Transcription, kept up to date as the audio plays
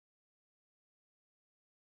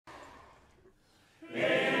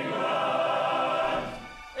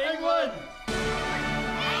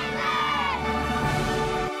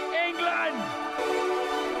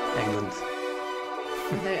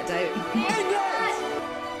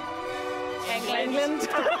England.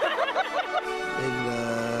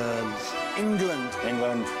 England.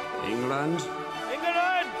 England. England.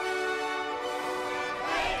 England!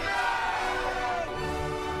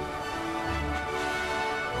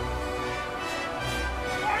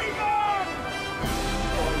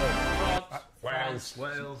 Wales.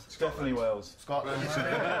 Wales. Definitely Wales. Scotland.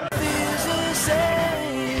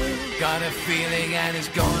 Got a feeling and it's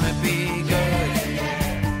gonna be good.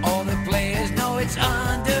 All the players know it's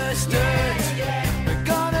understood. We're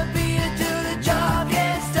gonna be here till the job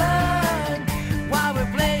gets done. While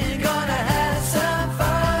we're playing, gonna have some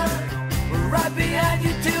fun. We're right behind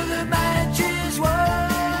you till the match is won.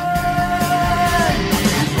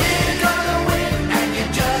 We're gonna win and you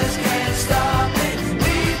just can't stop it.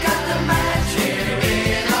 We've got the match here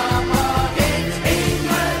in our pockets.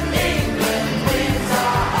 England wins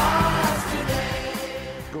our hearts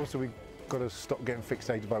today. Also, we've got to stop getting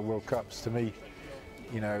fixated by World Cups. To me,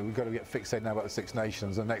 you know, we've got to get fixated now about the Six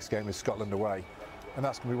Nations. The next game is Scotland away, and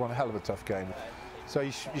that's going to be one hell of a tough game. So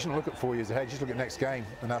you shouldn't look at 4 years ahead. Just look at next game,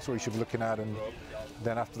 and that's what you should be looking at. And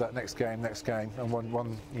then after that, next game, and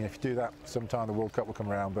one. You know, if you do that, sometime the World Cup will come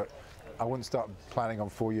around. But I wouldn't start planning on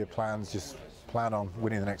 4-year plans. Just plan on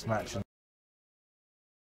winning the next match.